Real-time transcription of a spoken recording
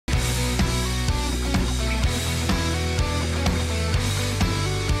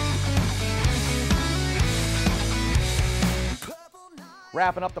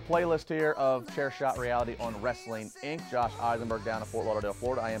Wrapping up the playlist here of Chair Shot Reality on Wrestling Inc. Josh Eisenberg down in Fort Lauderdale,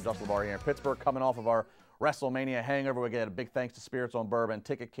 Florida. I am Justin LeVar here in Pittsburgh, coming off of our WrestleMania hangover. We get a big thanks to Spirits on Bourbon,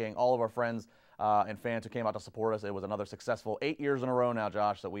 Ticket King, all of our friends and fans who came out to support us. It was another successful 8 years in a row now,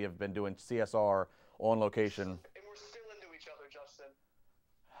 Josh, that we have been doing CSR on location. And we're still into each other, Justin.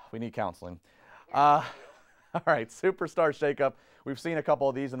 We need counseling. All right, Superstar Shakeup. We've seen a couple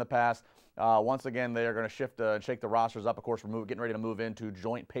of these in the past. Once again, they are going to shift and shake the rosters up. Of course, we're getting ready to move into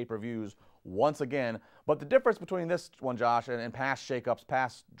joint pay-per-views once again. But the difference between this one, Josh, and past shakeups,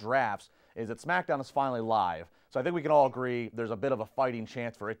 past drafts, is that SmackDown is finally live. So I think we can all agree there's a bit of a fighting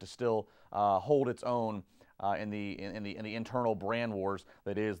chance for it to still hold its own in the internal brand wars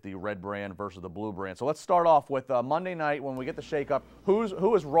that is the red brand versus the blue brand. So let's start off with Monday night when we get the shakeup. Who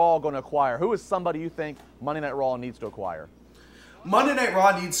is Raw going to acquire? Who is somebody you think Monday Night Raw needs to acquire? Monday Night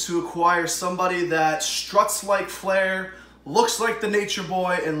Raw needs to acquire somebody that struts like Flair, looks like the Nature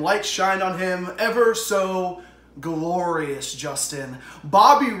Boy, and light shine on him ever so glorious, Justin.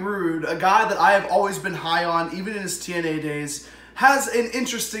 Bobby Roode, a guy that I have always been high on, even in his TNA days, has an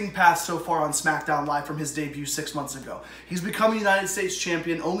interesting path so far on SmackDown Live from his debut 6 months ago. He's become United States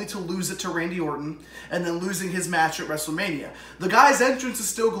Champion only to lose it to Randy Orton and then losing his match at WrestleMania. The guy's entrance is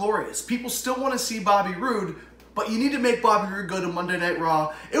still glorious. People still want to see Bobby Roode, but you need to make Bobby Roode go to Monday Night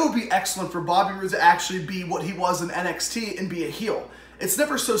Raw. It would be excellent for Bobby Roode to actually be what he was in NXT and be a heel. It's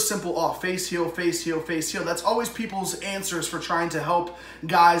never so simple, face heel, face heel, face heel. That's always people's answers for trying to help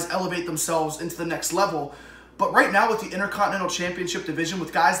guys elevate themselves into the next level. But right now with the Intercontinental Championship division,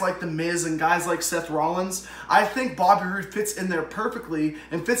 with guys like The Miz and guys like Seth Rollins, I think Bobby Roode fits in there perfectly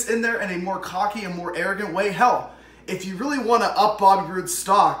and fits in there in a more cocky and more arrogant way. Hell, if you really want to up Bobby Roode's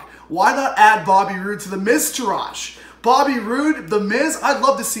stock, why not add Bobby Roode to the Miz Taraj? Bobby Roode, The Miz, I'd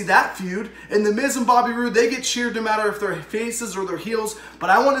love to see that feud. And The Miz and Bobby Roode, they get cheered no matter if they're faces or they're heels. But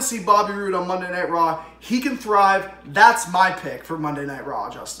I want to see Bobby Roode on Monday Night Raw. He can thrive. That's my pick for Monday Night Raw,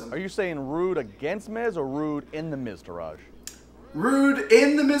 Justin. Are you saying Roode against Miz or Roode in the Miz Taraj? Roode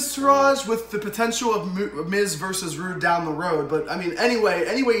in the Miz Taraj with the potential of Miz versus Roode down the road. But, I mean,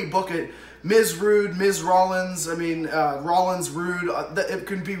 anyway you book it, Miz Roode, Miz Rollins, Rollins Roode, it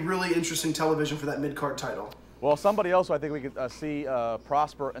could be really interesting television for that mid-card title. Well, somebody else who I think we could see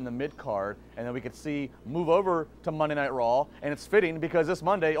prosper in the mid-card, and then we could see move over to Monday Night Raw, and it's fitting because this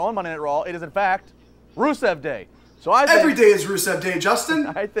Monday, on Monday Night Raw, it is in fact Rusev Day. So I think, every day is Rusev Day, Justin.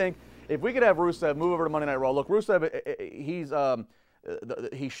 I think if we could have Rusev move over to Monday Night Raw, look, Rusev, he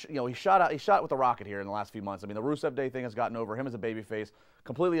shot with the rocket here in the last few months. I mean, the Rusev Day thing has gotten over him as a babyface,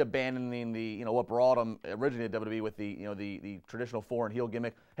 completely abandoning the what brought him originally to WWE with the traditional foreign heel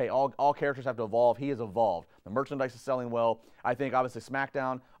gimmick. Hey, all characters have to evolve. He has evolved. The merchandise is selling well. I think obviously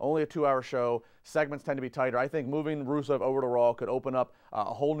SmackDown, only a 2-hour show. Segments tend to be tighter. I think moving Rusev over to Raw could open up a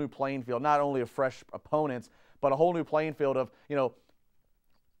whole new playing field, not only of fresh opponents, but a whole new playing field of,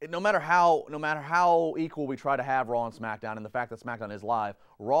 no matter how equal we try to have Raw and SmackDown, and the fact that SmackDown is live,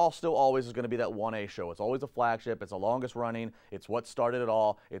 Raw still always is going to be that 1A show. It's always a flagship. It's the longest running. It's what started it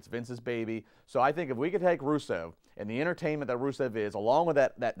all. It's Vince's baby. So I think if we could take Rusev and the entertainment that Rusev is, along with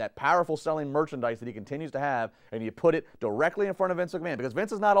that powerful selling merchandise that he continues to have, and you put it directly in front of Vince McMahon, because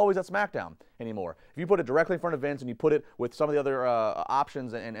Vince is not always at SmackDown anymore. If you put it directly in front of Vince and you put it with some of the other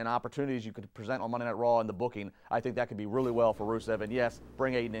options and opportunities you could present on Monday Night Raw and the booking, I think that could be really well for Rusev. And yes,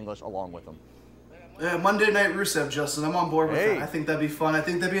 bring Aiden English along with him. Yeah, Monday Night Rusev, Justin. I'm on board with that. I think that'd be fun. I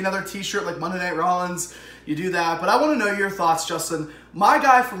think that'd be another t-shirt like Monday Night Rollins. You do that. But I want to know your thoughts, Justin. My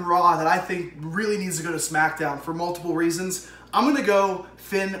guy from Raw that I think really needs to go to SmackDown for multiple reasons, I'm going to go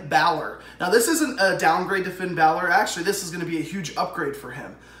Finn Balor. Now, this isn't a downgrade to Finn Balor. Actually, this is going to be a huge upgrade for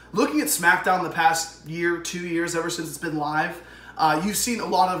him. Looking at SmackDown the past year, 2 years, ever since it's been live, you've seen a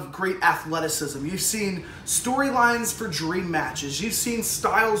lot of great athleticism. You've seen storylines for dream matches. You've seen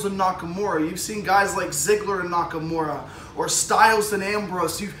Styles and Nakamura. You've seen guys like Ziggler and Nakamura, or Styles and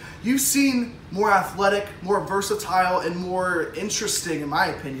Ambrose. You've seen more athletic, more versatile, and more interesting, in my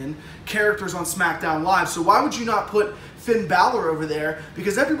opinion, characters on SmackDown Live. So why would you not put Finn Balor over there?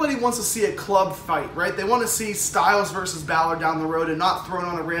 Because everybody wants to see a club fight, right? They want to see Styles versus Balor down the road and not thrown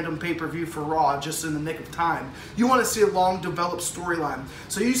on a random pay-per-view for Raw just in the nick of time. You want to see a long developed storyline.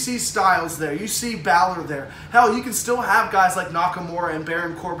 So you see Styles there, you see Balor there. Hell, you can still have guys like Nakamura and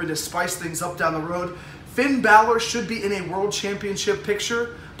Baron Corbin to spice things up down the road. Finn Balor should be in a World Championship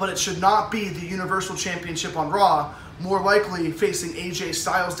picture, but it should not be the Universal Championship on Raw. More likely facing AJ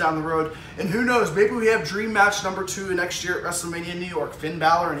Styles down the road. And who knows, maybe we have dream match number 2 next year at WrestleMania in New York, Finn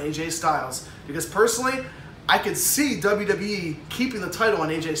Balor and AJ Styles. Because personally, I could see WWE keeping the title on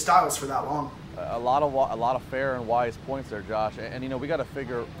AJ Styles for that long. A lot of fair and wise points there, Josh. And you know, we got to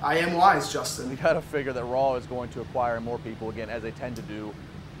figure. I am wise, Justin. We got to figure that Raw is going to acquire more people again, as they tend to do,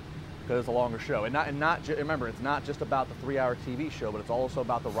 because it's a longer show. Remember, it's not just about the 3-hour TV show, but it's also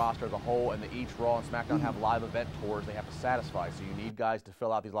about the roster as a whole. And each Raw and SmackDown have live event tours they have to satisfy. So you need guys to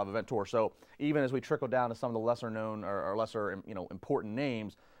fill out these live event tours. So even as we trickle down to some of the lesser known or lesser important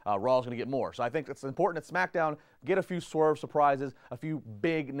names, Raw is going to get more. So I think it's important that SmackDown get a few swerve surprises, a few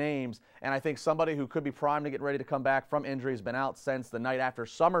big names, and I think somebody who could be primed to get ready to come back from injury has been out since the night after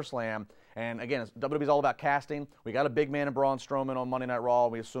SummerSlam. And again, WWE's all about casting. We got a big man in Braun Strowman on Monday Night Raw.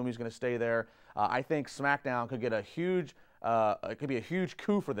 We assume he's going to stay there. I think SmackDown could get a huge, it could be a huge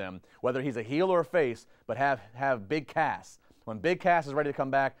coup for them, whether he's a heel or a face, but have Big Cass. When Big Cass is ready to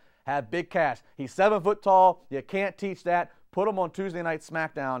come back, have Big Cass. He's 7 foot tall. You can't teach that. Put him on Tuesday Night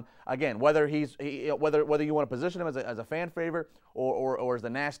SmackDown again. Whether whether you want to position him as a fan favorite or as the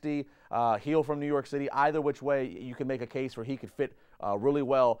nasty heel from New York City, either which way you can make a case for he could fit really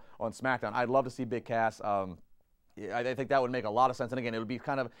well on SmackDown. I'd love to see Big Cass. I think that would make a lot of sense. And again,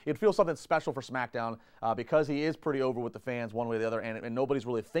 it'd feel something special for SmackDown because he is pretty over with the fans one way or the other, and nobody's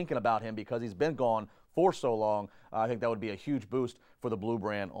really thinking about him because he's been gone for so long. I think that would be a huge boost for the Blue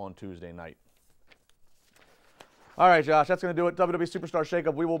brand on Tuesday night. All right, Josh, that's going to do it. WWE Superstar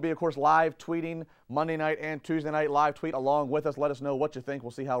Shakeup. We will be, of course, live tweeting Monday night and Tuesday night. Live tweet along with us. Let us know what you think.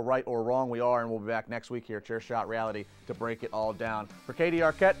 We'll see how right or wrong we are, and we'll be back next week here at Chair Shot Reality to break it all down. For Katie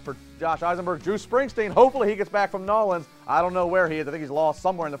Arquette, for Josh Eisenberg, Drew Springsteen, hopefully he gets back from Nolans. I don't know where he is. I think he's lost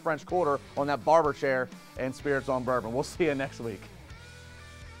somewhere in the French Quarter on that barber chair and Spirits on Bourbon. We'll see you next week.